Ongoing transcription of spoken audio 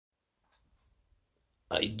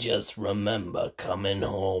I just remember coming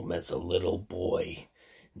home as a little boy.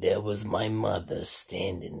 There was my mother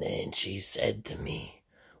standing there, and she said to me,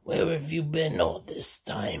 "Where have you been all this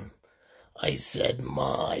time?" I said,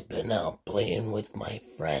 "Ma, I've been out playing with my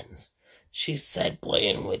friends." She said,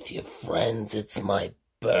 "Playing with your friends? It's my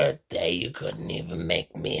birthday. You couldn't even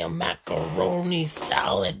make me a macaroni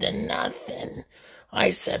salad or nothing."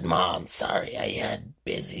 I said, "Ma, I'm sorry. I had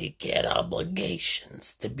busy kid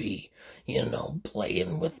obligations to be,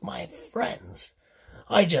 playing with my friends."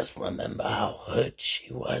 I just remember how hurt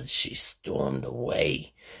she was. She stormed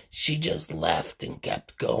away. She just left and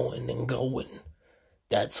kept going and going.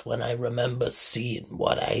 That's when I remember seeing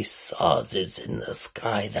what I saw is in the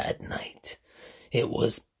sky that night. It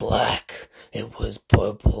was black, it was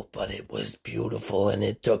purple, but it was beautiful, and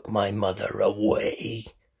it took my mother away.